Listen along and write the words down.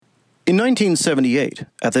In 1978,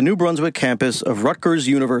 at the New Brunswick campus of Rutgers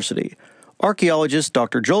University, archaeologist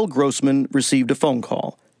Dr. Joel Grossman received a phone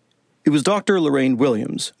call. It was Dr. Lorraine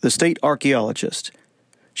Williams, the state archaeologist.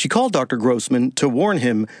 She called Dr. Grossman to warn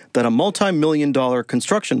him that a multi-million-dollar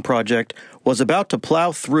construction project was about to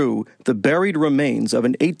plow through the buried remains of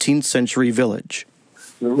an 18th century village.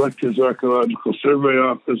 The Rutgers Archaeological Survey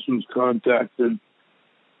Office was contacted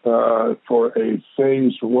for a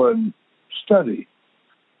Phase 1 study.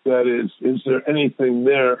 That is there anything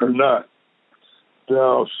there or not?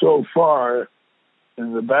 Now, so far,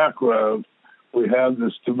 in the background, we have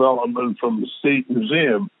this development from the State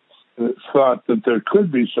Museum that thought that there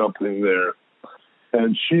could be something there.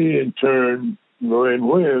 And she, in turn, Lorraine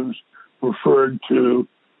Williams, referred to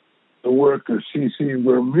the work of C.C.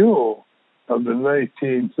 Vermeule of the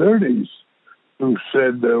 1930s, who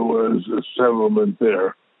said there was a settlement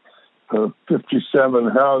there, 57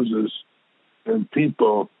 houses and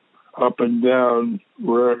people up and down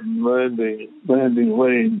Raritan Landing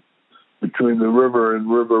Lane between the river and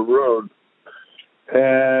River Road,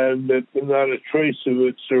 and that not a trace of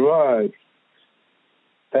it survived.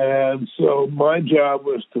 And so my job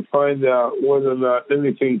was to find out whether or not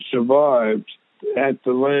anything survived at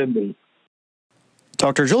the landing.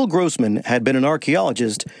 Dr. Joel Grossman had been an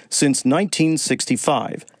archaeologist since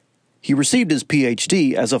 1965. He received his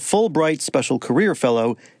Ph.D. as a Fulbright Special Career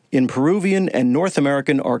Fellow in Peruvian and North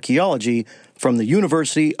American archaeology from the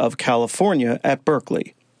University of California at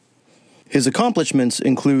Berkeley. His accomplishments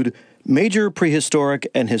include major prehistoric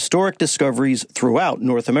and historic discoveries throughout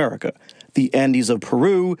North America, the Andes of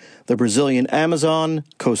Peru, the Brazilian Amazon,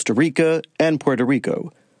 Costa Rica, and Puerto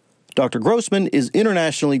Rico. Dr. Grossman is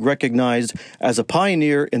internationally recognized as a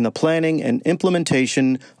pioneer in the planning and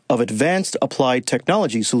implementation of advanced applied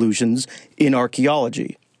technology solutions in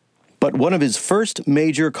archaeology. But one of his first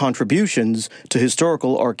major contributions to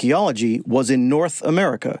historical archaeology was in North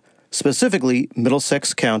America, specifically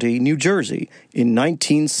Middlesex County, New Jersey, in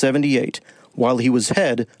 1978, while he was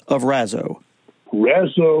head of RASO.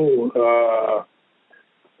 RASO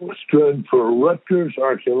stood for Rutgers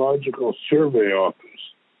Archaeological Survey Office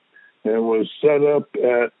and was set up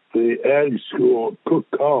at the Ag School at Cook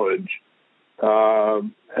College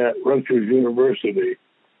at Rutgers University.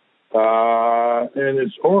 And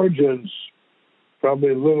its origins,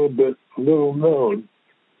 probably little known.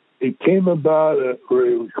 It came about at a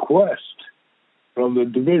request from the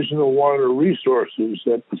Division of Water Resources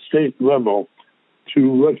at the state level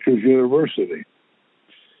to Rutgers University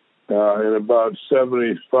in about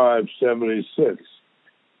 75, 76.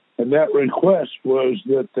 And that request was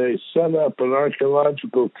that they set up an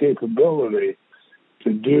archaeological capability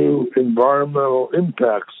to do environmental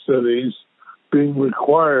impact studies being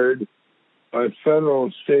required by federal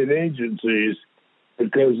and state agencies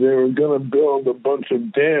because they were going to build a bunch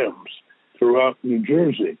of dams throughout New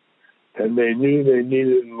Jersey. And they knew they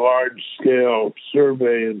needed large-scale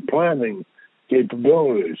survey and planning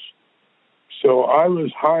capabilities. So I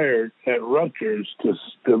was hired at Rutgers to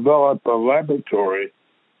develop a laboratory,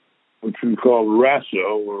 which we called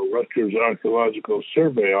RASO, or Rutgers Archaeological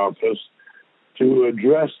Survey Office, to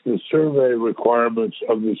address the survey requirements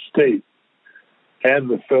of the state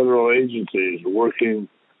and the federal agencies working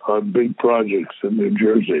on big projects in New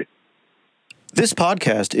Jersey. This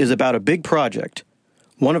podcast is about a big project,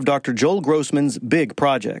 one of Dr. Joel Grossman's big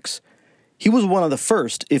projects. He was one of the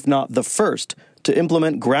first, if not the first, to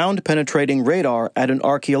implement ground-penetrating radar at an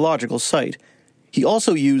archaeological site. He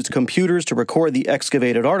also used computers to record the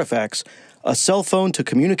excavated artifacts, a cell phone to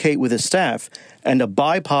communicate with his staff, and a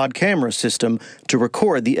bipod camera system to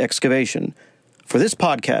record the excavation. For this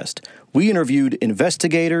podcast, we interviewed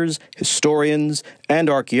investigators, historians, and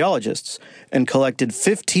archaeologists and collected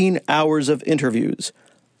 15 hours of interviews.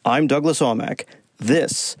 I'm Douglas Aumack.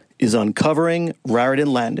 This is Uncovering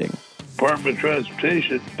Raritan Landing. Department of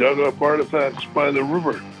Transportation dug up artifacts by the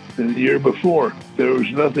river the year before. There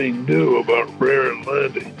was nothing new about Raritan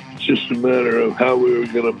Landing. It's just a matter of how we were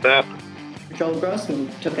going to map it. Joel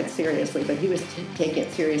Grossman took it seriously, but he was taking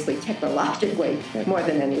it seriously technologically more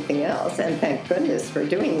than anything else, and thank goodness for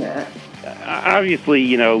doing that.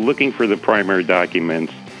 Obviously, looking for the primary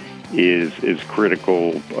documents is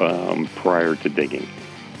critical prior to digging.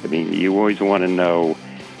 I mean, you always want to know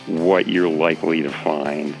what you're likely to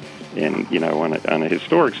find, and on a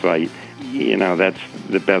historic site, that's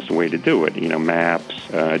the best way to do it. Maps,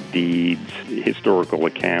 deeds, historical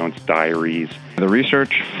accounts, diaries. The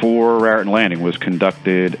research for Raritan Landing was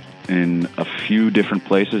conducted in a few different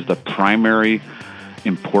places. The primary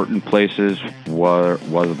important places was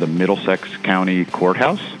the Middlesex County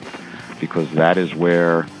Courthouse, because that is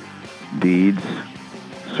where deeds,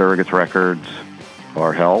 surrogates records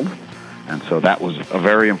are held. And so that was a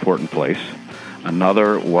very important place.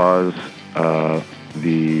 Another was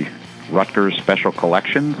the Rutgers Special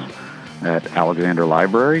Collections at Alexander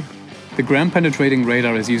Library. The ground-penetrating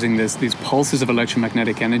radar is using these pulses of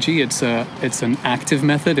electromagnetic energy. It's an active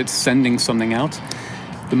method. It's sending something out.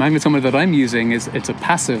 The magnetometer that I'm using it's a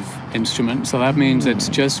passive instrument, so that means it's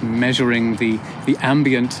just measuring the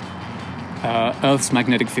ambient Earth's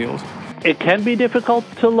magnetic field. It can be difficult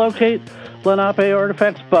to locate Lenape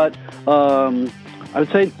artifacts, but I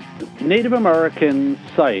would say Native American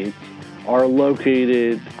sites are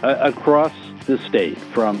located across the state,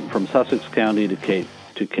 from Sussex County to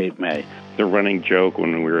Cape May. The running joke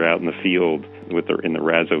when we were out in the field in the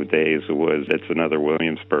Razzo days was, it's another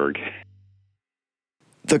Williamsburg.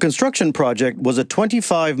 The construction project was a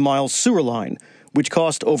 25-mile sewer line, which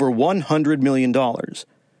cost over $100 million.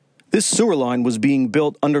 This sewer line was being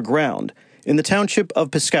built underground in the township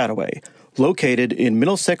of Piscataway, located in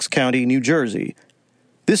Middlesex County, New Jersey.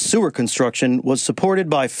 This sewer construction was supported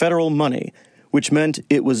by federal money, which meant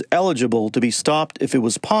it was eligible to be stopped if it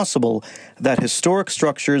was possible that historic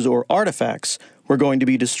structures or artifacts were going to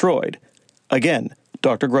be destroyed. Again,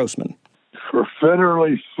 Dr. Grossman. For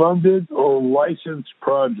federally funded or licensed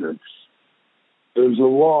projects, there's a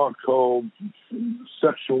law called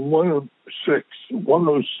Section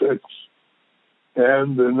 106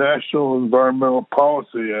 and the National Environmental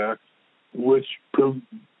Policy Act, which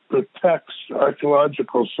protects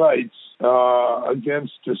archaeological sites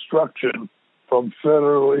against destruction from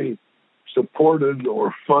federally supported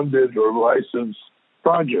or funded or licensed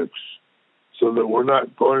projects, so that we're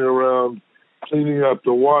not going around cleaning up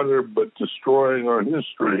the water but destroying our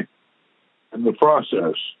history in the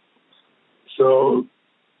process. So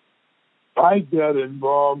I got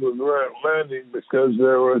involved with Raritan Landing because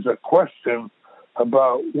there was a question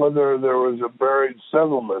about whether there was a buried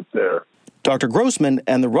settlement there. Dr. Grossman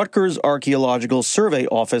and the Rutgers Archaeological Survey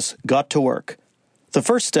Office got to work. The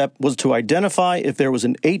first step was to identify if there was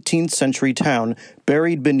an 18th century town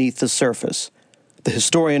buried beneath the surface. The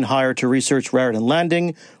historian hired to research Raritan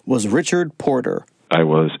Landing was Richard Porter. I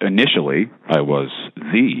was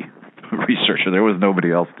the researcher. There was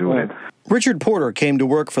nobody else doing it. Richard Porter came to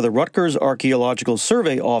work for the Rutgers Archaeological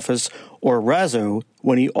Survey Office, or RASO,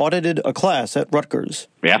 when he audited a class at Rutgers.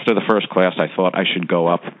 After the first class, I thought I should go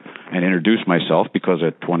up and introduce myself, because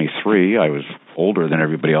at 23, I was older than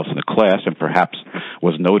everybody else in the class and perhaps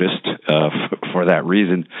was noticed for that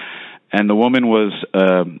reason. And the woman was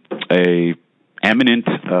a eminent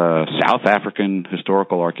South African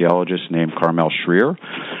historical archaeologist named Carmel Schreer.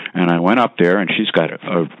 And I went up there, and she's got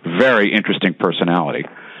a very interesting personality.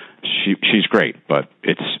 She's great, but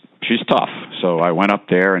she's tough. So I went up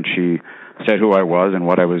there, and she said who I was and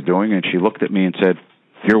what I was doing, and she looked at me and said,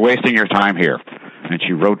 "You're wasting your time here." And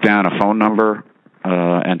she wrote down a phone number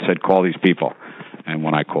and said, "Call these people." And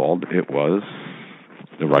when I called, it was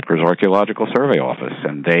the Rutgers Archaeological Survey Office,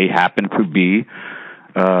 and they happened to be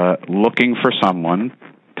looking for someone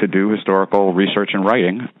to do historical research and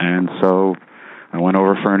writing. And so I went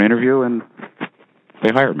over for an interview, and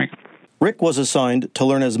they hired me. Rick was assigned to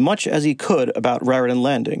learn as much as he could about Raritan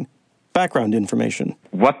Landing. Background information.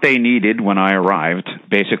 What they needed when I arrived,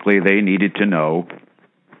 basically they needed to know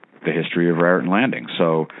the history of Raritan Landing.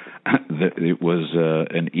 So it was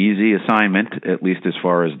an easy assignment, at least as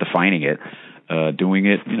far as defining it. Doing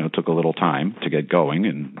it, took a little time to get going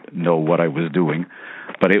and know what I was doing.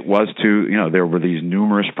 But it was there were these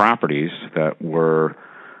numerous properties that were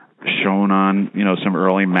shown on, some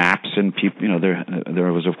early maps, and people,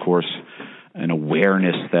 there was, of course, an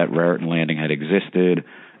awareness that Raritan Landing had existed.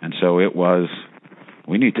 And so it was,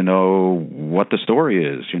 we need to know what the story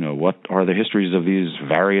is, what are the histories of these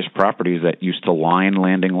various properties that used to line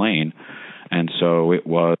Landing Lane. And so it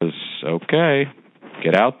was, okay,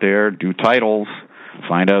 get out there, do titles,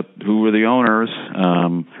 find out who were the owners.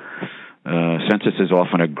 Census is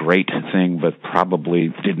often a great thing, but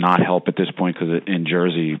probably did not help at this point, because in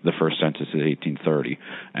Jersey, the first census is 1830.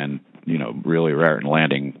 And, really Raritan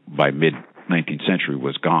Landing by mid-19th century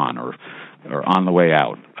was gone or on the way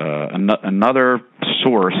out. Another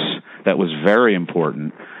source that was very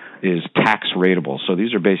important is tax rateable. So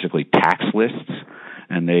these are basically tax lists,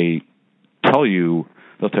 and they'll tell you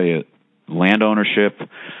land ownership.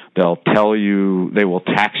 They will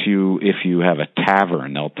tax you if you have a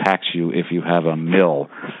tavern. They'll tax you if you have a mill,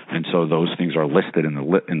 and so those things are listed in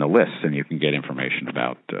the list, and you can get information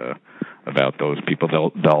about those people.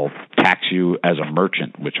 They'll tax you as a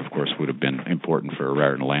merchant, which of course would have been important for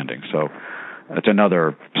Raritan Landing. So that's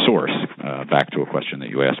another source. Back to a question that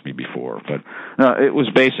you asked me before, but it was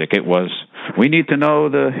basic. It was, we need to know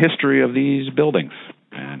the history of these buildings,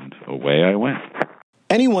 and away I went.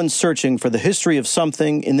 Anyone searching for the history of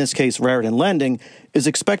something, in this case Raritan Landing, is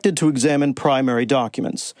expected to examine primary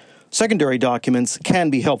documents. Secondary documents can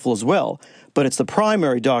be helpful as well, but it's the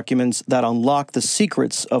primary documents that unlock the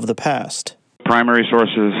secrets of the past. Primary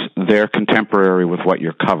sources, they're contemporary with what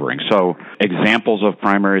you're covering. So examples of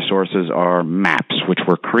primary sources are maps, which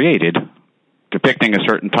were created depicting a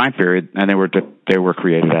certain time period, and they were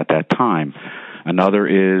created at that time. Another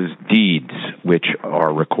is deeds, which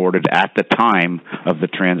are recorded at the time of the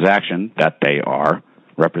transaction that they are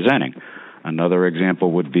representing. Another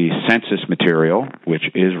example would be census material, which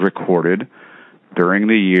is recorded during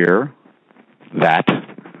the year that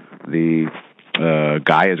the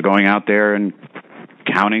guy is going out there and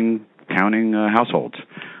counting households.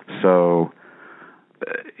 So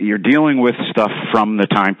you're dealing with stuff from the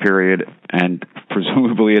time period, and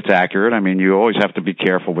presumably it's accurate. I mean, you always have to be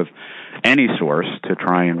careful with any source to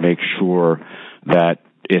try and make sure that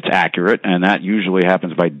it's accurate, and that usually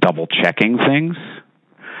happens by double-checking things.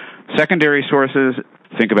 Secondary sources,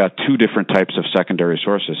 think about two different types of secondary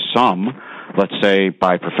sources. Some, let's say,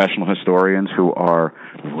 by professional historians who are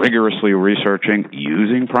rigorously researching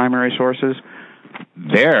using primary sources,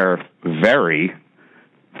 they're very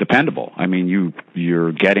dependable. I mean,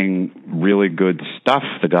 you're getting really good stuff.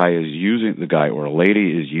 The guy or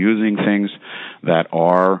lady is using things that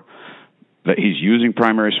he's using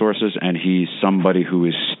primary sources, and he's somebody who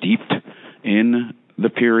is steeped in the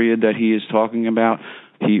period that he is talking about,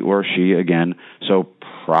 he or she again. So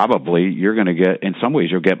probably you're going to get, in some ways,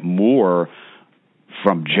 you'll get more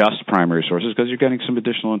from just primary sources because you're getting some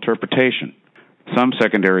additional interpretation. Some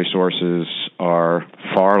secondary sources are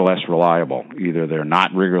far less reliable. Either they're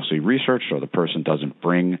not rigorously researched or the person doesn't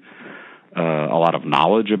bring a lot of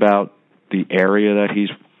knowledge about the area that he's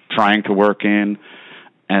trying to work in,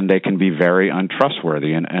 and they can be very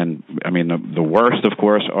untrustworthy. And I mean, the worst, of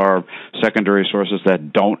course, are secondary sources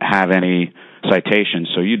that don't have any citations,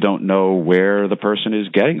 so you don't know where the person is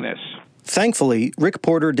getting this. Thankfully, Rick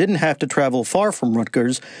Porter didn't have to travel far from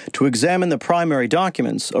Rutgers to examine the primary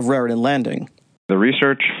documents of Raritan Landing. The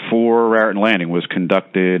research for Raritan Landing was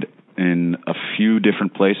conducted in a few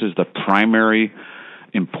different places. The primary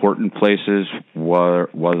important places was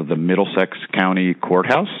the Middlesex County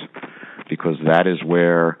Courthouse, because that is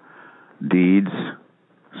where deeds,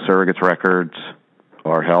 surrogates records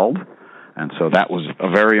are held, and so that was a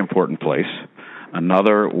very important place.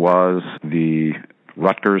 Another was the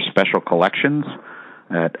Rutgers Special Collections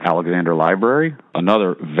at Alexander Library.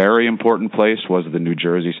 Another very important place was the New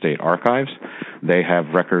Jersey State Archives. They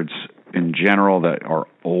have records in general that are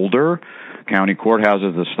older. County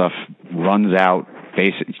courthouses, the stuff runs out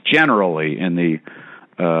generally in the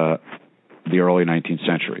early 19th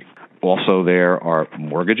century. Also, there are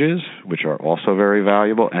mortgages, which are also very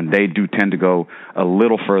valuable, and they do tend to go a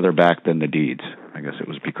little further back than the deeds. I guess it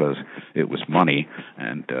was because it was money,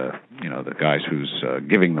 and the guy who's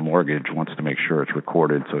giving the mortgage wants to make sure it's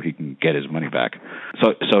recorded so he can get his money back.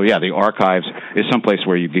 So yeah, the archives is someplace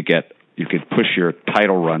where you could push your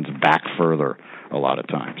title runs back further a lot of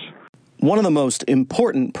times. One of the most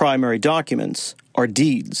important primary documents are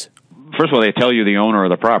deeds. First of all, they tell you the owner of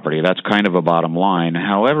the property. That's kind of a bottom line.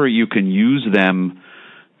 However, you can use them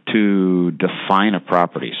to define a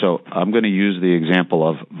property. So I'm going to use the example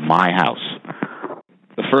of my house.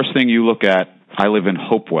 The first thing you look at, I live in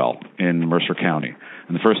Hopewell in Mercer County,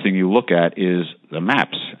 and the first thing you look at is the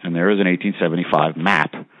maps. And there is an 1875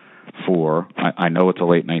 map for, I know it's a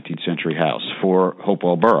late 19th century house, for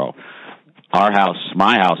Hopewell Borough. My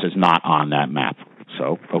house is not on that map.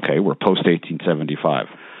 So, okay, we're post-1875.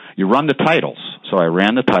 You run the titles. So I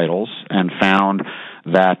ran the titles and found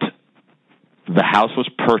that the house was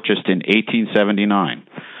purchased in 1879.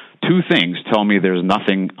 Two things tell me there's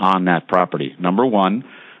nothing on that property. Number one,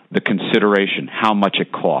 the consideration, how much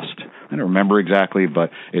it cost. I don't remember exactly,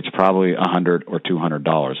 but it's probably $100 or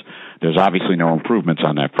 $200. There's obviously no improvements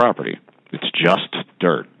on that property. It's just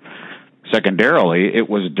dirt. Secondarily, it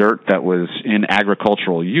was dirt that was in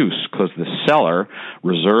agricultural use because the seller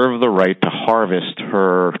reserved the right to harvest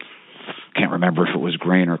her, can't remember if it was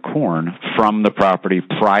grain or corn, from the property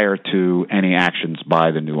prior to any actions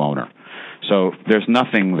by the new owner. So there's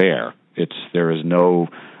nothing there. There is no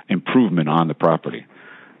improvement on the property.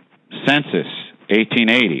 Census,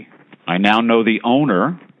 1880. I now know the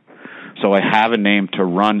owner, so I have a name to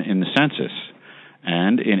run in the census.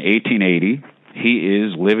 And in 1880, he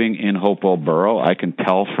is living in Hopewell Borough. I can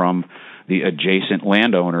tell from the adjacent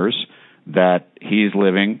landowners that he's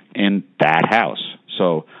living in that house.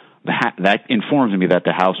 So that informs me that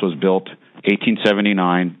the house was built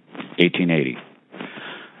 1879, 1880.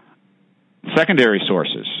 Secondary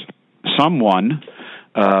sources. Someone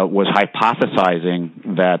was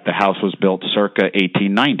hypothesizing that the house was built circa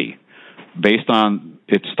 1890, based on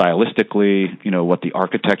it stylistically, what the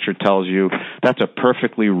architecture tells you. That's a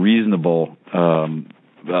perfectly reasonable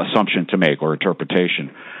assumption to make or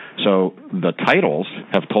interpretation. So the titles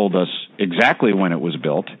have told us exactly when it was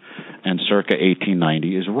built, and circa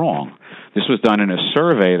 1890 is wrong. This was done in a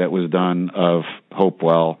survey that was done of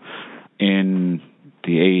Hopewell in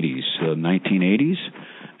the 80s, 1980s,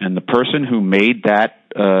 and the person who made that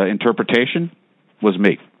interpretation was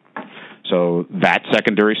me. So that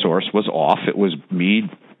secondary source was off. It was me,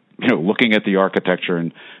 looking at the architecture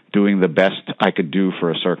and doing the best I could do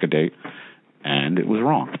for a circa date, and it was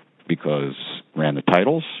wrong because ran the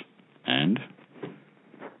titles and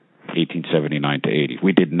 1879 to 80.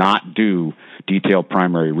 We did not do detailed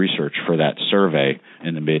primary research for that survey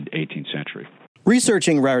in the mid-18th century.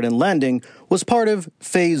 Researching Raritan Landing was part of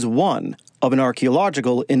Phase 1 of an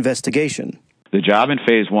archaeological investigation. The job in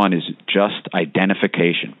Phase 1 is just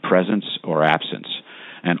identification, presence or absence.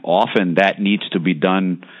 And often that needs to be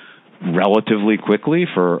done relatively quickly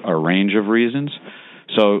for a range of reasons.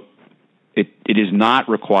 So it is not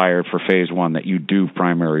required for Phase 1 that you do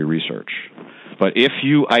primary research. But if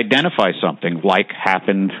you identify something, like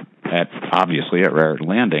happened obviously at Raritan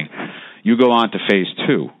Landing, you go on to Phase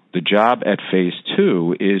 2. The job at Phase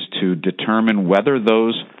 2 is to determine whether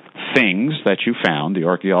those things that you found, the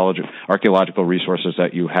archaeological resources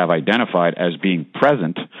that you have identified as being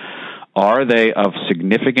present, are they of a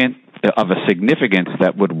significance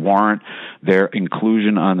that would warrant their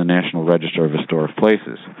inclusion on the National Register of Historic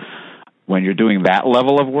Places. When you're doing that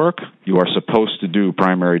level of work, you are supposed to do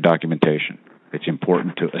primary documentation. It's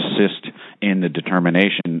important to assist in the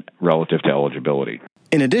determination relative to eligibility.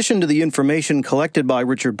 In addition to the information collected by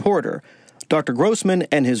Richard Porter, Dr. Grossman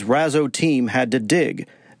and his RASO team had to dig,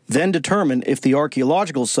 then determine if the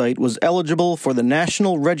archaeological site was eligible for the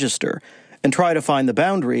National Register and try to find the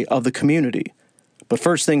boundary of the community. But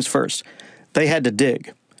first things first, they had to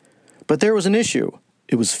dig. But there was an issue.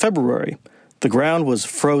 It was February. The ground was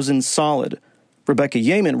frozen solid. Rebecca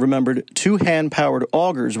Yeaman remembered 2 hand-powered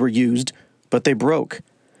augers were used, but they broke.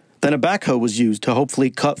 Then a backhoe was used to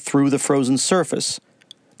hopefully cut through the frozen surface.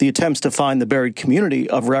 The attempts to find the buried community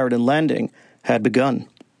of Raritan Landing had begun.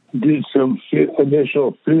 Did some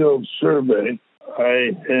initial field survey.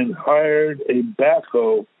 I had hired a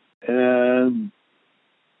backhoe, and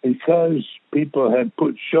because people had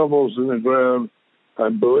put shovels in the ground, I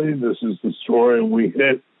believe this is the story, we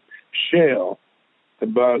hit shale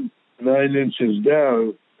about 9 inches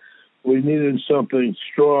down. We needed something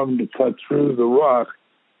strong to cut through the rock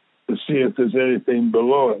to see if there's anything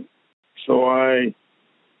below it. So I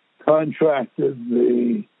contracted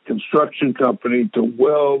the construction company to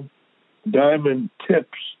weld diamond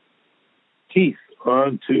teeth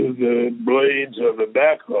onto the blades of the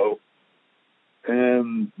backhoe.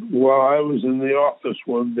 And while I was in the office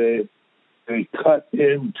one day, they cut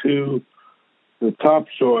into the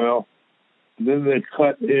topsoil, and then they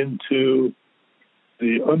cut into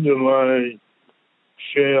the underlying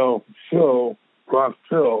shale fill, rock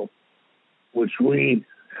fill, which we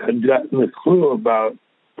had gotten a clue about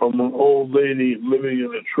from an old lady living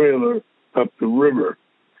in a trailer up the river.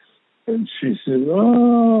 And she said,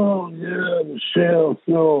 "Oh, yeah, the shale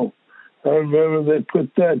fill. I remember they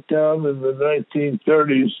put that down in the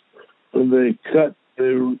 1930s when they cut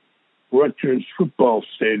the Rutgers football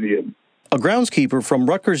stadium." A groundskeeper from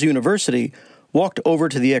Rutgers University walked over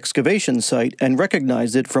to the excavation site and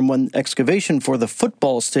recognized it from when excavation for the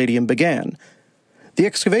football stadium began. The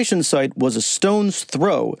excavation site was a stone's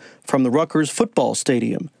throw from the Rutgers football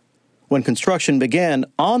stadium. When construction began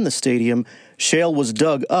on the stadium, shale was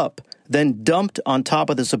dug up, then dumped on top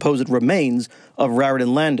of the supposed remains of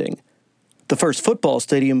Raritan Landing. The first football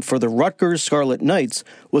stadium for the Rutgers Scarlet Knights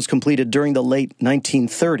was completed during the late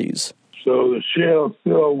 1930s. So the shale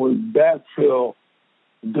fill was backfill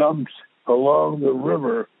dumped along the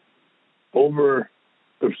river over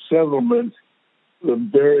the settlement, the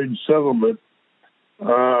buried settlement,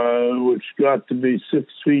 which got to be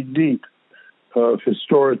 6 feet deep, of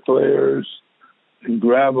historic layers and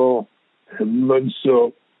gravel and mud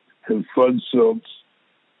silt and flood silts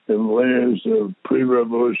and layers of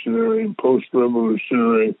pre-revolutionary and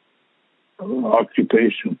post-revolutionary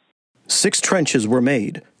occupation. 6 trenches were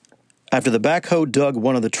made. After the backhoe dug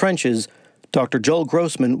one of the trenches, Dr. Joel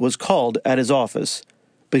Grossman was called at his office,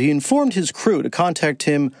 but he informed his crew to contact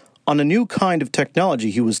him on a new kind of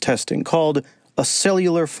technology he was testing called a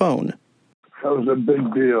cellular phone. That was a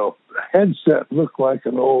big deal. The headset looked like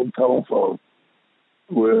an old telephone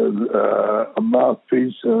with a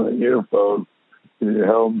mouthpiece and an earphone you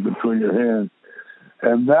held between your hands.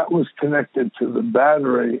 And that was connected to the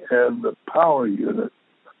battery and the power unit,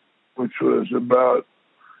 which was about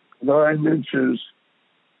 9 inches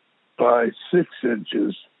by 6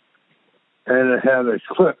 inches. And it had a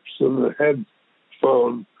clip, so the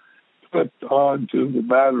headphone clipped onto the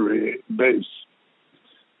battery base.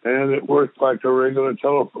 And it worked like a regular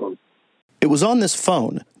telephone. It was on this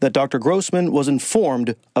phone that Dr. Grossman was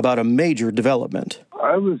informed about a major development.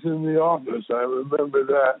 I was in the office, I remember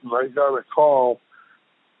that, and I got a call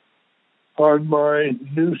on my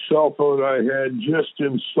new cell phone. I had just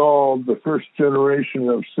installed the first generation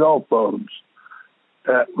of cell phones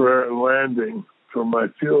at Raritan Landing for my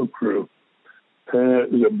field crew. And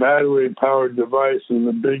it was a battery-powered device with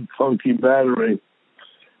a big, funky battery.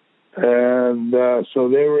 And so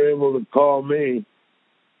they were able to call me,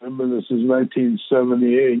 remember this is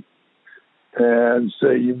 1978, and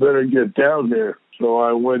say, you better get down here. So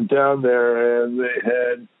I went down there, and they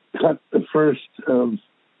had cut the first 5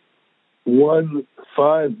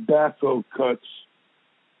 backhoe cuts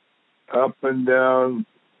up and down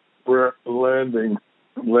Landing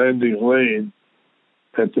Lane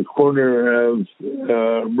at the corner of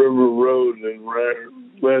River Road and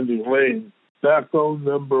Landing Lane. Backhoe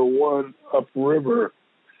number 1 upriver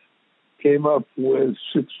came up with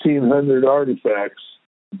 1,600 artifacts.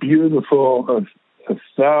 Beautiful,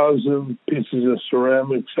 1,000 pieces of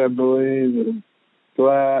ceramics, I believe, and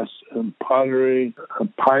glass and pottery,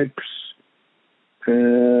 pipes,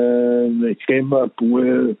 and they came up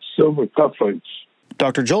with silver cufflinks.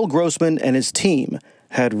 Dr. Joel Grossman and his team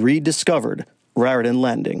had rediscovered Raritan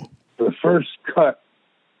Landing. The first cut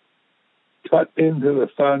into the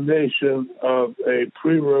foundation of a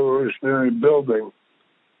pre-revolutionary building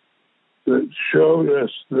that showed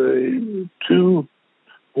us the 2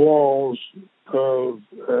 walls of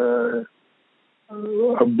a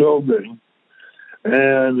building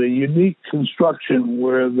and a unique construction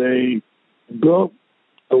where they built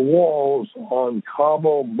the walls on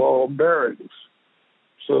cobble ball bearings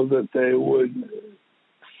so that they would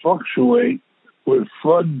fluctuate with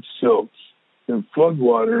flood silts and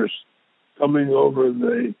floodwaters coming over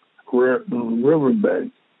the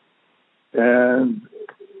riverbank. And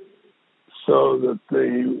so that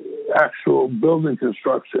the actual building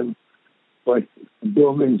construction, like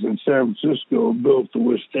buildings in San Francisco built to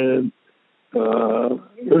withstand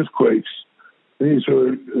earthquakes, these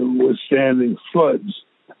were withstanding floods.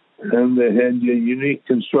 And they had a unique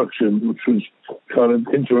construction, which was kind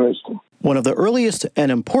of interesting. One of the earliest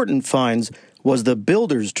and important finds was the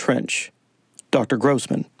Builder's Trench. Dr.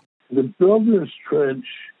 Grossman. The Builder's Trench,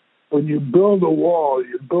 when you build a wall,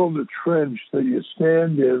 you build a trench that you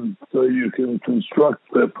stand in so you can construct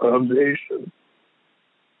the foundation.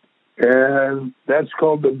 And that's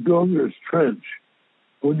called the Builder's Trench.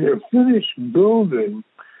 When you're finished building,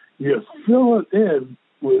 you fill it in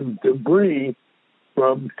with debris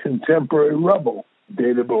from contemporary rubble,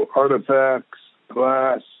 datable artifacts,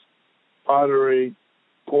 glass, pottery,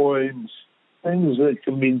 coins, things that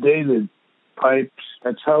can be dated, pipes.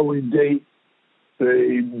 That's how we date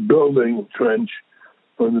the building trench,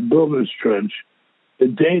 or the Builder's Trench, the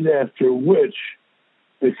date after which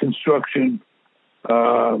the construction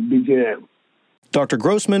began. Dr.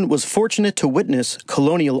 Grossman was fortunate to witness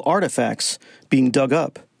colonial artifacts being dug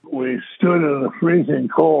up. We stood in the freezing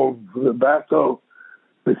cold for the backhoe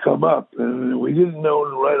to come up, and we didn't know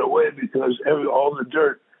right away because all the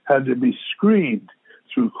dirt had to be screened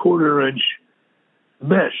through quarter-inch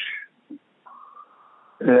mesh.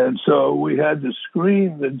 And so we had to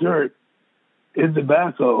screen the dirt in the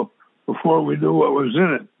backhoe before we knew what was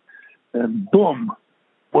in it. And boom,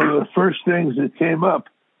 one of the first things that came up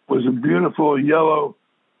was a beautiful yellow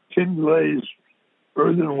tin-glazed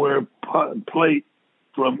earthenware plate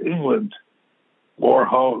from England or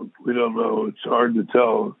Holland. We don't know. It's hard to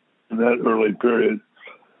tell in that early period.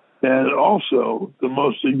 And also, the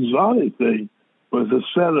most exotic thing was a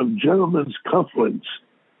set of gentlemen's cufflinks,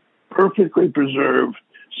 perfectly preserved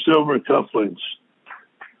silver cufflinks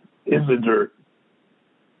in the dirt.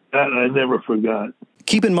 That I never forgot.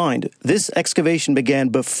 Keep in mind, this excavation began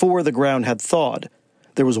before the ground had thawed.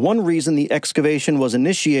 There was one reason the excavation was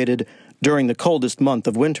initiated during the coldest month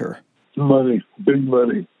of winter. Money, big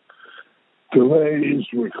money. Delays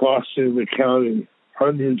were costing the county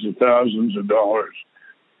hundreds of thousands of dollars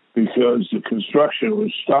because the construction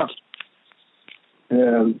was stopped.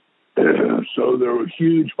 And so there were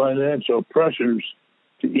huge financial pressures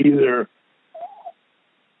to either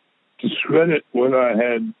discredit what I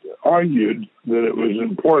had argued that it was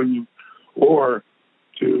important or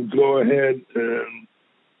to go ahead and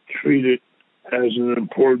treat it as an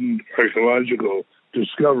important archaeological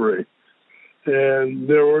discovery. And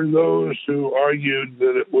there were those who argued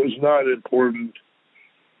that it was not important.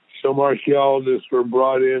 Some archaeologists were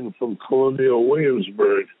brought in from Colonial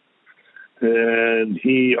Williamsburg, and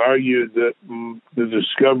he argued that the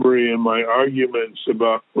discovery and my arguments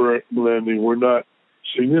about Raritan Landing were not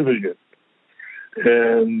significant.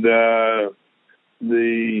 And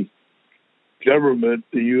the government,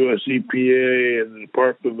 the U.S. EPA and the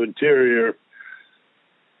Department of Interior,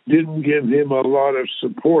 didn't give him a lot of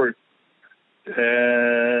support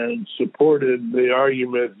and supported the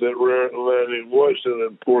argument that Raritan Landing was an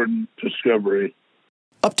important discovery.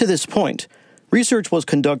 Up to this point, research was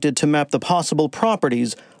conducted to map the possible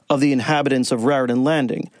properties of the inhabitants of Raritan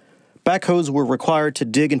Landing. Backhoes were required to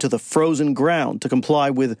dig into the frozen ground to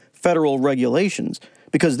comply with federal regulations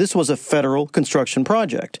because this was a federal construction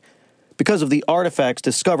project. Because of the artifacts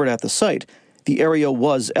discovered at the site, the area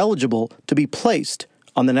was eligible to be placed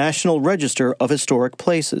on the National Register of Historic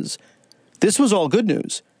Places. This was all good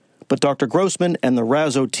news, but Dr. Grossman and the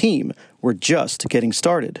Razzo team were just getting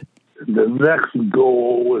started. The next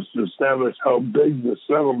goal was to establish how big the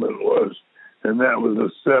settlement was, and that was a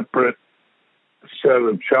separate set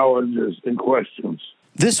of challenges and questions.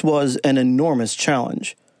 This was an enormous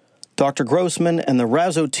challenge. Dr. Grossman and the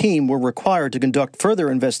Razzo team were required to conduct further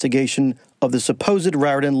investigation of the supposed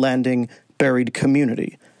Raritan Landing buried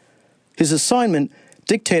community. His assignment,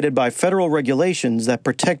 dictated by federal regulations that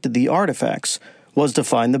protected the artifacts, was to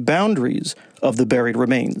find the boundaries of the buried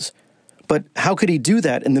remains. But how could he do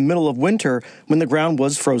that in the middle of winter when the ground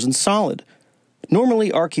was frozen solid?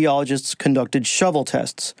 Normally, archaeologists conducted shovel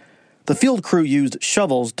tests. The field crew used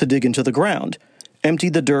shovels to dig into the ground,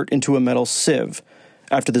 emptied the dirt into a metal sieve.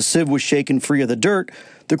 After the sieve was shaken free of the dirt,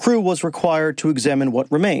 the crew was required to examine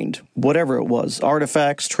what remained, whatever it was,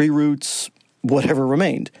 artifacts, tree roots, whatever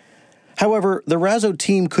remained. However, the Razzo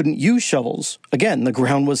team couldn't use shovels. Again, the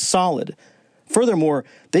ground was solid. Furthermore,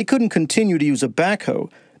 they couldn't continue to use a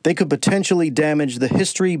backhoe. They could potentially damage the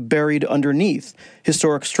history buried underneath,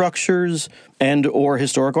 historic structures and/or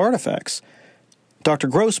historic artifacts. Dr.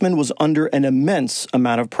 Grossman was under an immense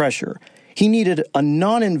amount of pressure. He needed a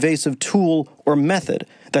non-invasive tool or method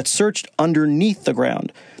that searched underneath the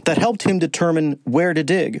ground, that helped him determine where to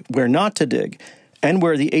dig, where not to dig, and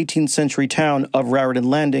where the 18th century town of Raritan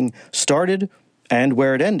Landing started and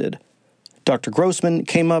where it ended. Dr. Grossman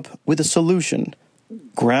came up with a solution: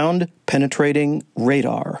 ground-penetrating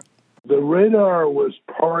radar. The radar was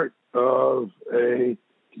part of a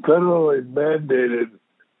federally mandated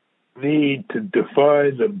need to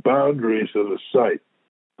define the boundaries of the site.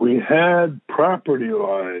 We had property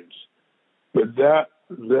lines, but they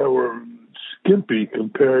were skimpy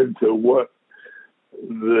compared to what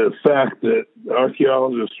the fact that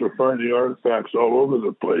archaeologists were finding artifacts all over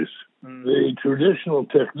the place. The traditional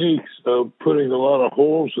techniques of putting a lot of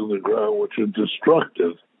holes in the ground, which are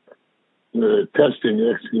destructive, testing,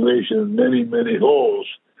 excavation, many, many holes,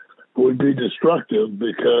 would be destructive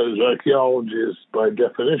because archaeology is by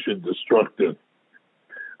definition destructive.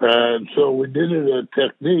 And so we needed a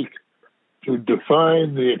technique to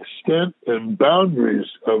define the extent and boundaries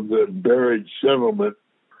of the buried settlement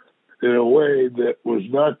in a way that was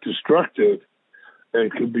not destructive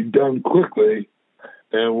and could be done quickly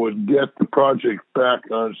and would get the project back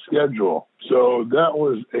on schedule. So that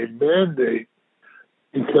was a mandate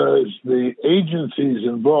because the agencies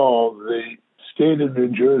involved, the state of New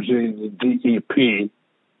Jersey, the DEP,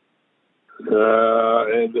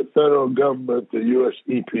 and the federal government, the U.S.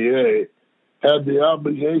 EPA, had the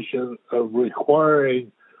obligation of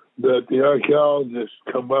requiring that the archaeologists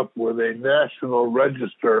come up with a national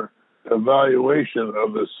register evaluation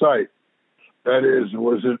of the site. That is,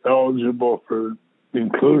 was it eligible for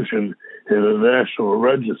inclusion in a national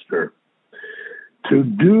register? To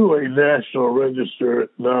do a national register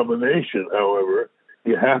nomination, however,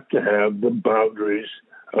 you have to have the boundaries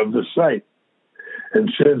of the site. And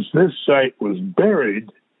since this site was buried,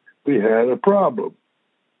 we had a problem.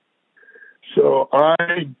 So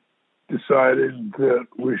I decided that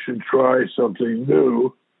we should try something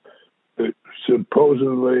new that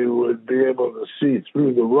supposedly would be able to see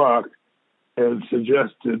through the rock, and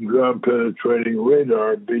suggested ground-penetrating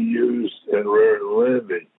radar be used at Raritan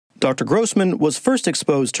Landing. Dr. Grossman was first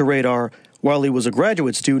exposed to radar while he was a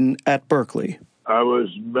graduate student at Berkeley. I was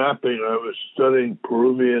studying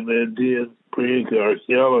Peruvian Andean pre-Inca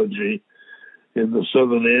archaeology in the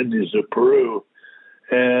southern Andes of Peru,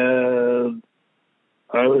 and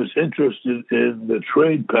I was interested in the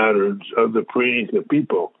trade patterns of the pre-Inca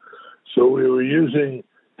people. So we were using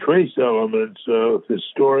trace elements of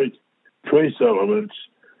historic trace elements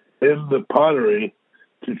in the pottery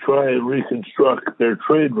to try and reconstruct their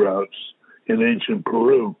trade routes in ancient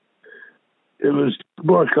Peru. It was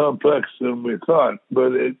more complex than we thought,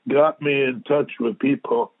 but it got me in touch with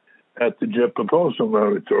people at the Jet Propulsion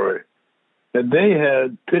Laboratory. And they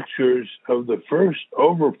had pictures of the first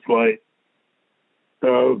overflight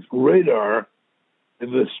of radar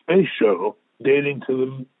in the space shuttle dating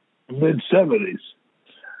to the mid-70s.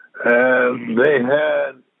 And they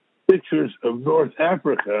had pictures of North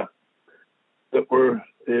Africa that were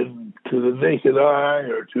to the naked eye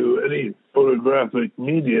or to any photographic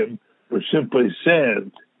medium were simply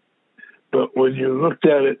sand. But when you looked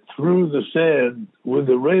at it through the sand with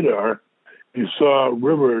the radar, you saw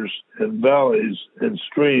rivers and valleys and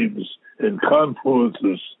streams and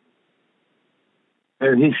confluences.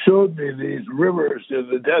 And he showed me these rivers in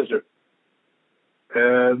the desert.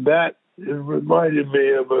 And that it reminded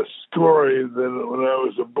me of a story that when I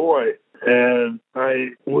was a boy. And I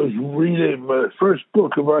was reading, my first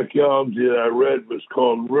book of archaeology that I read was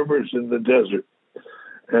called Rivers in the Desert.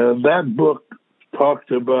 And that book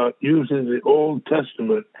talked about using the Old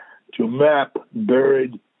Testament to map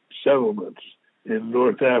buried settlements in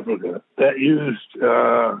North Africa. That used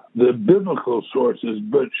the biblical sources,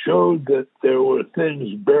 but showed that there were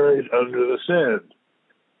things buried under the sand.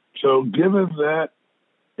 So given that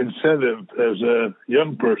incentive as a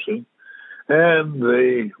young person and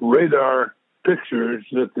the radar pictures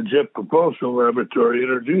that the Jet Propulsion Laboratory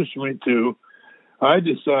introduced me to, I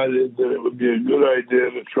decided that it would be a good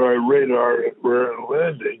idea to try radar at Raritan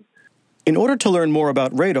Landing. In order to learn more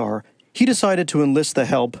about radar, he decided to enlist the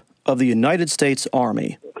help of the United States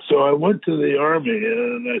Army. So I went to the Army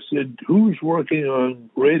and I said, who's working on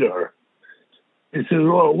radar? He said,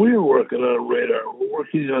 well, we're working on radar. We're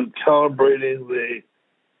working on calibrating the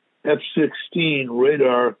F-16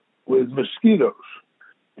 radar with mosquitoes.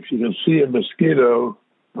 If you can see a mosquito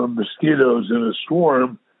or mosquitoes in a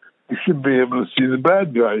swarm, you should be able to see the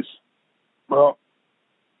bad guys. Well,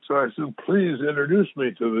 so I said, please introduce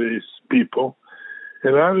me to these people.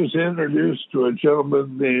 And I was introduced to a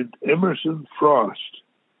gentleman named Emerson Frost,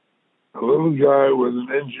 a little guy with an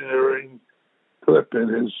engineering clip in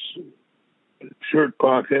his shirt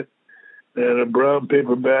pocket and a brown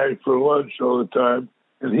paper bag for lunch all the time.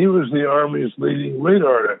 And he was the Army's leading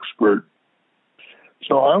radar expert.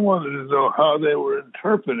 So I wanted to know how they were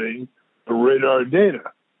interpreting the radar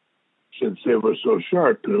data, since they were so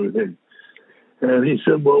sharp and everything. And he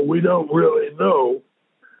said, well, we don't really know.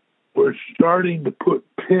 We're starting to put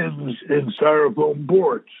pins in styrofoam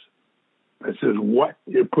boards. I said, what?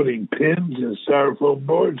 You're putting pins in styrofoam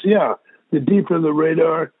boards? Yeah. The deeper the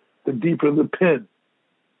radar, the deeper the pin.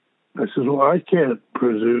 I said, well, I can't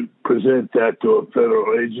present that to a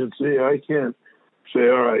federal agency. I can't say,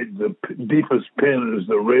 all right, the deepest pin is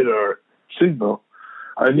the radar signal.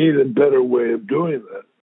 I need a better way of doing that.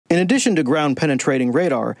 In addition to ground-penetrating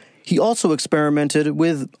radar, he also experimented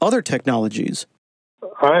with other technologies.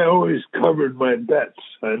 I always covered my bets.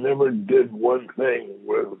 I never did one thing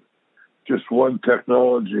with just one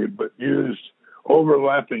technology, but used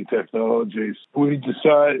overlapping technologies. We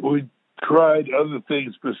tried other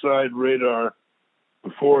things beside radar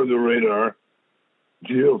before the radar,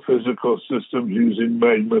 geophysical systems using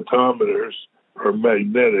magnetometers or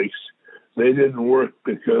magnetics. They didn't work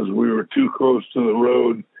because we were too close to the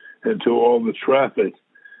road and to all the traffic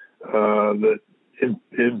that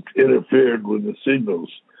interfered with the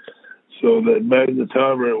signals. So that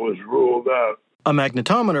magnetometer was ruled out. A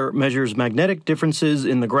magnetometer measures magnetic differences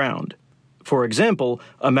in the ground. For example,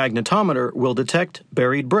 a magnetometer will detect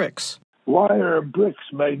buried bricks. Why are bricks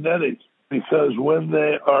magnetic? Because when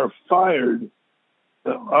they are fired,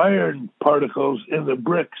 the iron particles in the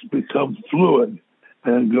bricks become fluid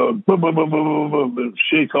and go boom, boom, boom, boom, boom, boom, and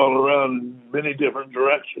shake all around in many different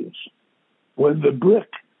directions. When the brick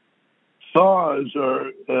thaws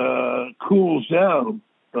or cools down,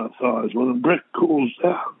 not thaws, when the brick cools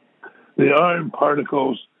down, the iron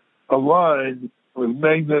particles align with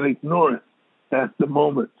magnetic north at the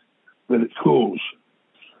moment that it cools.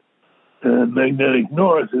 And magnetic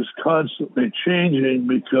north is constantly changing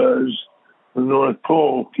because the North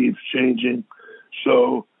Pole keeps changing.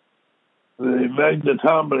 So the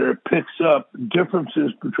magnetometer picks up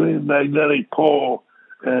differences between the magnetic pole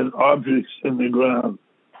and objects in the ground.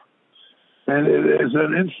 And it is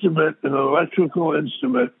an instrument, an electrical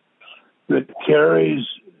instrument, that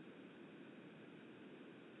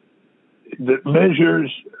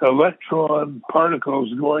measures electron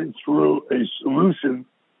particles going through a solution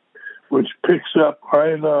which picks up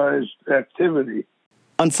ionized activity.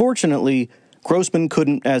 Unfortunately, Grossman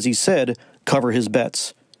couldn't, as he said, cover his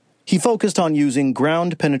bets. He focused on using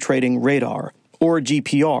ground-penetrating radar, or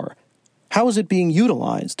GPR. How is it being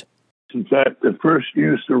utilized? In fact, the first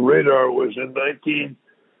use of radar was in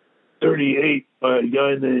 1938 by a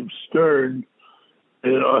guy named Stern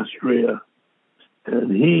in Austria.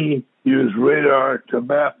 And he used radar to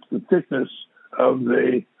map the thickness of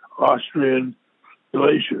the Austrian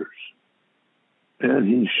glaciers. And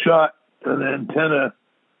he shot an antenna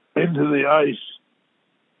into the ice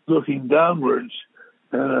looking downwards,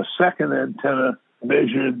 and a second antenna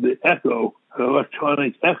measured the echo, the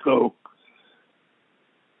electronic echo,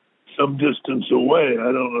 some distance away.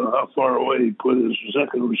 I don't know how far away he put his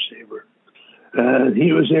second receiver. And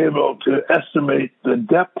he was able to estimate the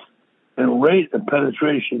depth and rate of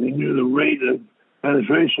penetration. He knew the rate of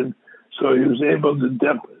penetration, so he was able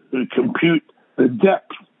to compute the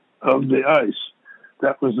depth of the ice.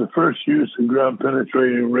 That was the first use of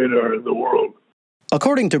ground-penetrating radar in the world.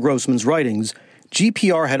 According to Grossman's writings,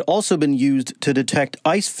 GPR had also been used to detect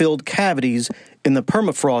ice-filled cavities in the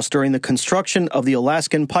permafrost during the construction of the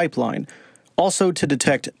Alaskan pipeline, also to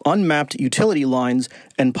detect unmapped utility lines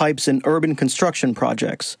and pipes in urban construction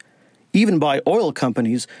projects, even by oil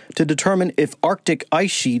companies to determine if Arctic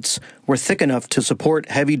ice sheets were thick enough to support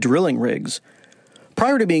heavy drilling rigs.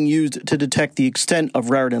 Prior to being used to detect the extent of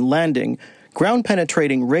Raritan Landing,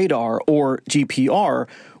 ground-penetrating radar, or GPR,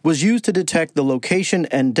 was used to detect the location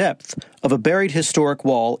and depth of a buried historic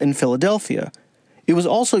wall in Philadelphia. It was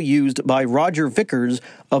also used by Roger Vickers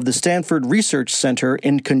of the Stanford Research Center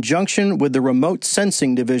in conjunction with the Remote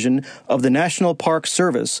Sensing Division of the National Park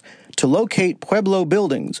Service to locate Pueblo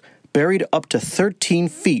buildings buried up to 13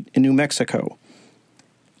 feet in New Mexico.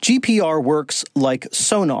 GPR works like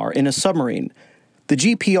sonar in a submarine. The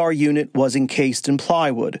GPR unit was encased in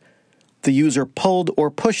plywood. The user pulled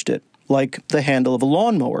or pushed it, like the handle of a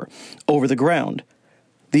lawnmower, over the ground.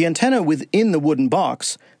 The antenna within the wooden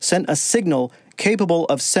box sent a signal capable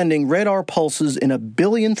of sending radar pulses in a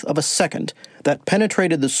billionth of a second that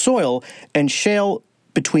penetrated the soil and shale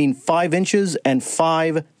between 5 inches and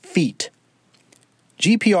 5 feet.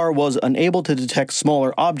 GPR was unable to detect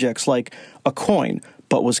smaller objects like a coin,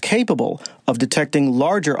 but was capable of detecting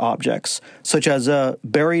larger objects, such as a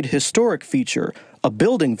buried historic feature, a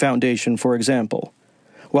building foundation, for example.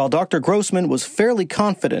 While Dr. Grossman was fairly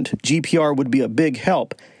confident GPR would be a big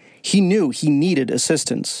help, he knew he needed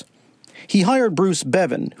assistance. He hired Bruce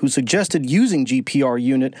Bevan, who suggested using GPR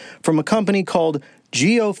unit from a company called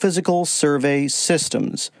Geophysical Survey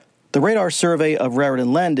Systems. The radar survey of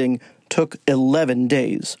Raritan Landing took 11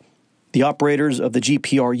 days. The operators of the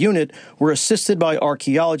GPR unit were assisted by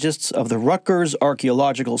archaeologists of the Rutgers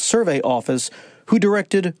Archaeological Survey Office, who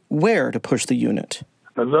directed where to push the unit.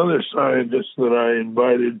 Another scientist that I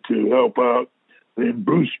invited to help out, named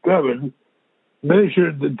Bruce Bevan,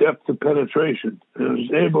 measured the depth of penetration and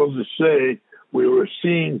was able to say we were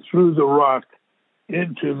seeing through the rock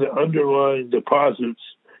into the underlying deposits,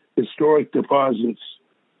 historic deposits.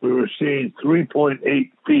 We were seeing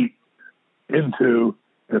 3.8 feet into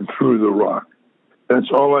and through the rock. That's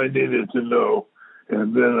all I needed to know.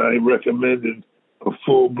 And then I recommended a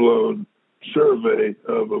full-blown survey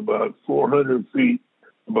of about 400 feet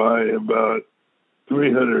by about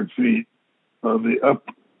 300 feet on the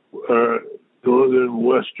northern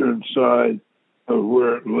western side of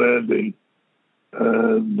Raritan Landing.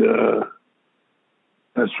 And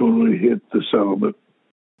that's when we hit the settlement.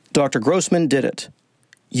 Dr. Grossman did it.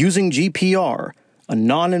 Using GPR, a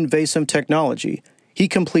non-invasive technology, he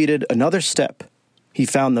completed another step. He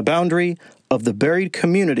found the boundary of the buried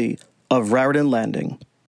community of Raritan Landing.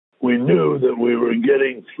 We knew that we were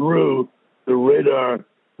getting through, the radar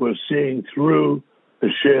was seeing through the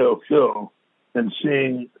shale fill and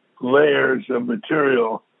seeing layers of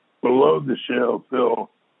material below the shale fill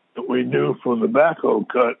that we knew from the backhoe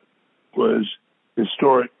cut was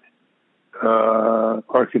historic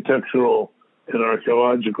architectural and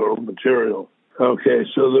archaeological material. Okay,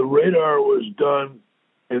 so the radar was done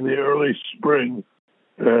in the early spring,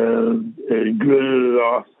 and it gridded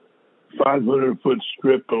off 500-foot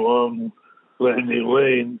strip along Landing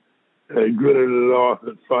Lane, and gridded it off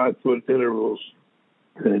at 5-foot intervals,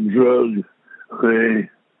 and drug the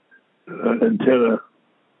antenna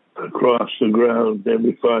across the ground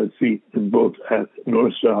every 5 feet in both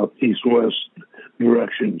north-south, east-west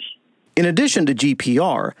directions. In addition to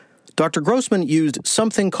GPR, Dr. Grossman used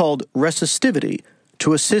something called resistivity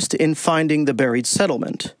to assist in finding the buried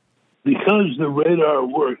settlement. Because the radar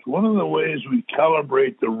worked, one of the ways we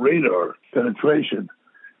calibrate the radar penetration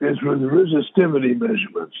is with resistivity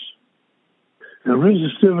measurements. And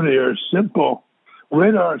resistivity are simple.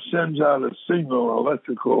 Radar sends out a signal,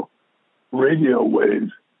 electrical radio wave,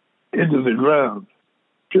 into the ground,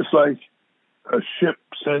 just like a ship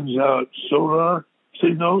sends out sonar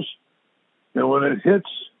signals. And when it hits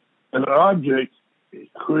an object,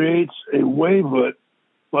 it creates a wavelet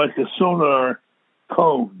like a sonar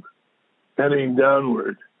cone heading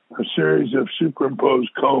downward, a series of superimposed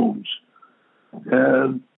cones.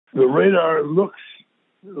 And the radar looks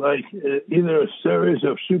like either a series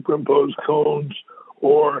of superimposed cones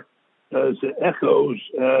or as it echoes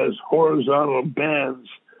as horizontal bands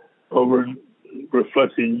over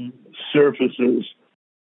reflecting surfaces.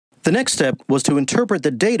 The next step was to interpret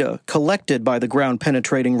the data collected by the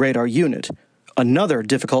ground-penetrating radar unit, another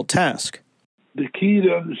difficult task. The key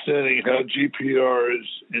to understanding how GPR is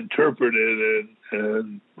interpreted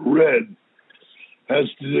and read has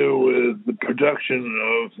to do with the production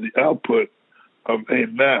of the output of a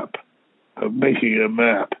map, of making a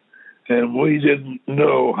map. And we didn't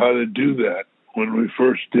know how to do that when we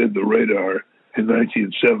first did the radar in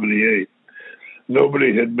 1978.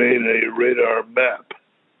 Nobody had made a radar map,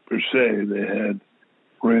 per se. They had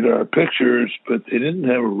radar pictures, but they didn't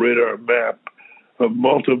have a radar map of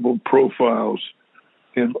multiple profiles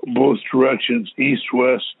in both directions, east,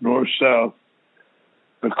 west, north, south,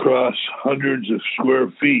 across hundreds of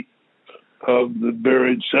square feet of the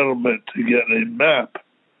buried settlement to get a map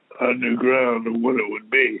underground of what it would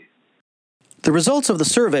be. The results of the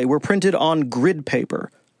survey were printed on grid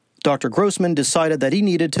paper. Dr. Grossman decided that he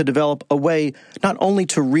needed to develop a way not only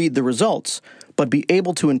to read the results, but be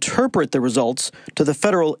able to interpret the results to the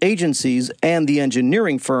federal agencies and the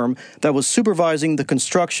engineering firm that was supervising the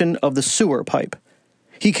construction of the sewer pipe.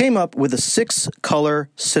 He came up with a 6-color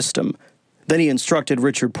system. Then he instructed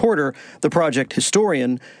Richard Porter, the project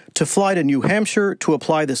historian, to fly to New Hampshire to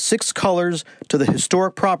apply the 6 colors to the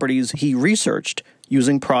historic properties he researched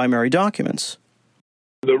using primary documents.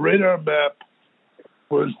 The radar map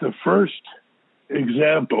was the first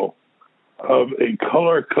example of a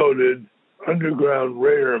color-coded underground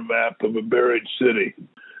radar map of a buried city.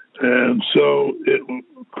 And so it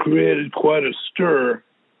created quite a stir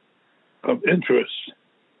of interest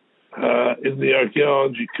in the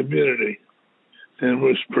archaeology community and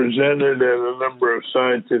was presented at a number of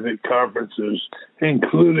scientific conferences,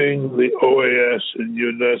 including the OAS and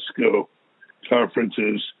UNESCO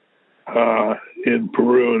conferences in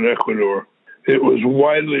Peru and Ecuador. It was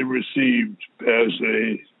widely received as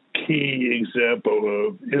a key example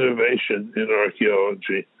of innovation in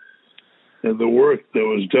archaeology. And the work that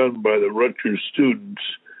was done by the Rutgers students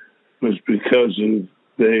was because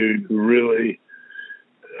they really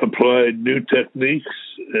applied new techniques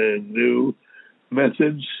and new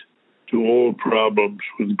methods to old problems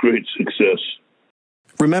with great success.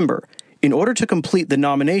 Remember, in order to complete the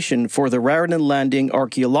nomination for the Raritan Landing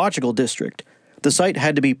Archaeological District, the site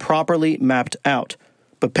had to be properly mapped out,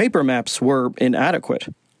 but paper maps were inadequate.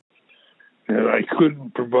 And I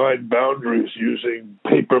couldn't provide boundaries using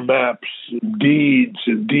paper maps, deeds,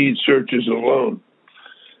 and deed searches alone.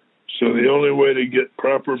 So the only way to get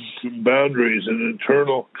proper boundaries and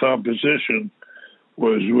internal composition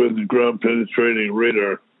was with ground-penetrating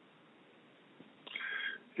radar.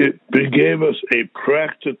 It gave us a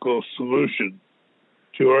practical solution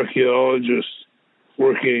to archaeologists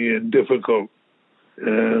working in difficult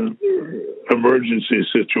and emergency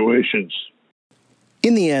situations.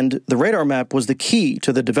 In the end, the radar map was the key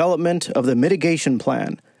to the development of the mitigation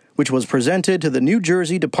plan, which was presented to the New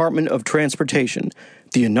Jersey Department of Transportation,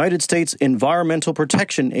 the United States Environmental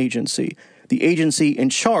Protection Agency, the agency in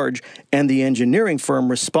charge, and the engineering firm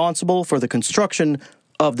responsible for the construction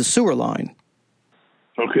of the sewer line.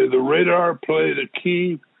 Okay, the radar played a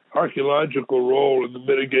key archaeological role in the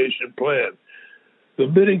mitigation plan. The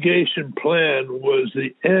mitigation plan was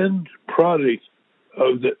the end product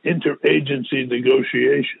of the interagency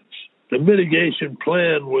negotiations. The mitigation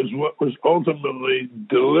plan was what was ultimately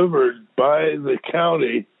delivered by the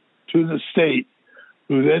county to the state,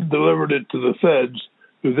 who then delivered it to the feds,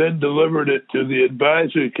 who then delivered it to the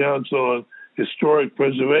Advisory Council on Historic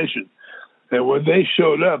Preservation. And when they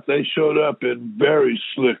showed up in very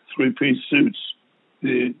slick 3-piece suits.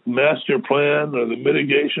 The master plan or the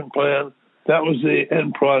mitigation plan, that was the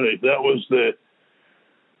end product. That was the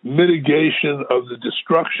mitigation of the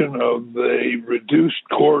destruction of the reduced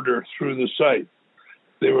corridor through the site.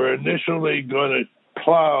 They were initially going to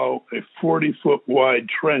plow a 40-foot wide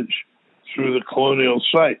trench through the colonial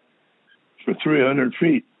site for 300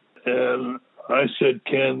 feet. And I said,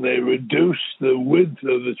 can they reduce the width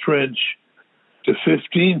of the trench to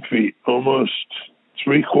 15 feet, almost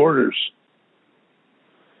 3/4?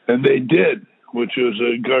 And they did, which was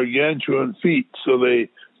a gargantuan feat. So they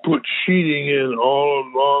put sheeting in all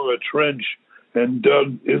along a trench and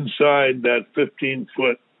dug inside that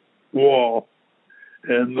 15-foot wall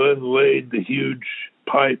and then laid the huge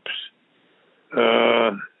pipes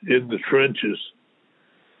in the trenches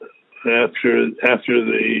after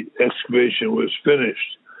the excavation was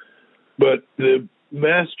finished. But the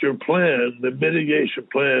master plan, the mitigation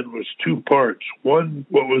plan, was two parts. One,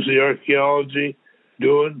 what was the archaeology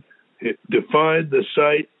doing? It defined the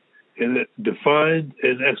site, and it defined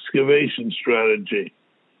an excavation strategy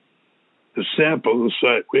to sample the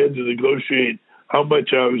site. We had to negotiate how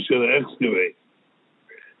much I was going to excavate.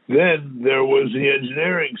 Then there was the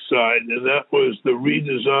engineering side, and that was the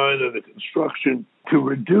redesign of the construction to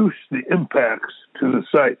reduce the impacts to the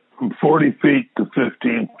site from 40 feet to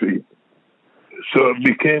 15 feet. So it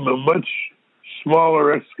became a much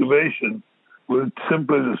smaller excavation with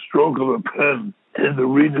simply the stroke of a pen and the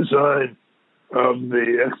redesign of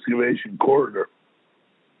the excavation corridor.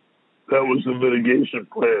 That was the mitigation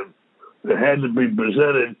plan that had to be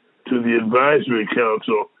presented to the advisory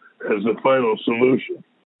council as the final solution.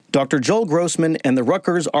 Dr. Joel Grossman and the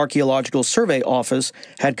Rutgers Archaeological Survey Office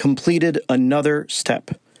had completed another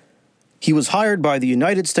step. He was hired by the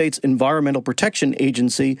United States Environmental Protection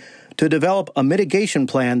Agency to develop a mitigation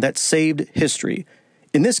plan that saved history,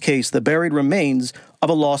 in this case the buried remains of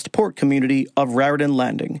a lost port community of Raritan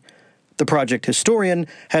Landing. The project historian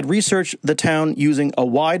had researched the town using a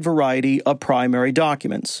wide variety of primary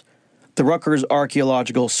documents. The Rutgers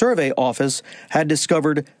Archaeological Survey Office had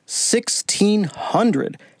discovered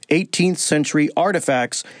 1,600 18th century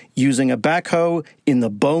artifacts using a backhoe in the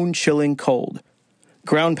bone-chilling cold.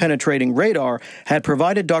 Ground-penetrating radar had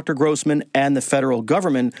provided Dr. Grossman and the federal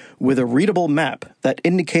government with a readable map that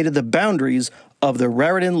indicated the boundaries of the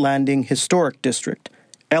Raritan Landing Historic District,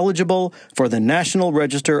 eligible for the National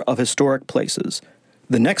Register of Historic Places.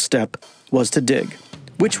 The next step was to dig,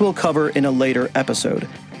 which we'll cover in a later episode.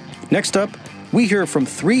 Next up, we hear from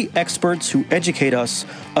 3 experts who educate us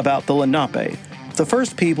about the Lenape, the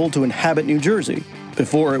first people to inhabit New Jersey,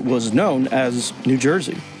 before it was known as New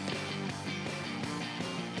Jersey.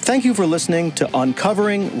 Thank you for listening to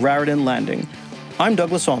Uncovering Raritan Landing. I'm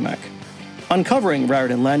Douglas Almack. Uncovering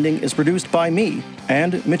Raritan Landing is produced by me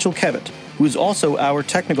and Mitchell Kevitt, who is also our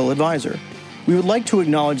technical advisor. We would like to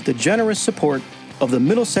acknowledge the generous support of the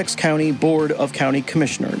Middlesex County Board of County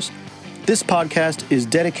Commissioners. This podcast is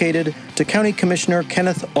dedicated to County Commissioner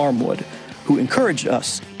Kenneth Armwood, who encouraged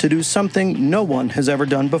us to do something no one has ever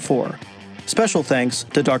done before. Special thanks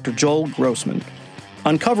to Dr. Joel Grossman.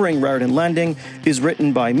 Uncovering Raritan Landing is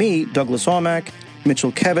written by me, Douglas Almack,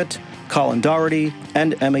 Mitchell Kevitt, Colin Doherty,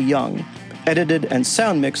 and Emma Young. Edited and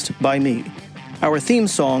sound mixed by me. Our theme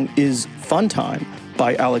song is Fun Time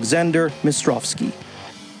by Alexander Mistrovsky.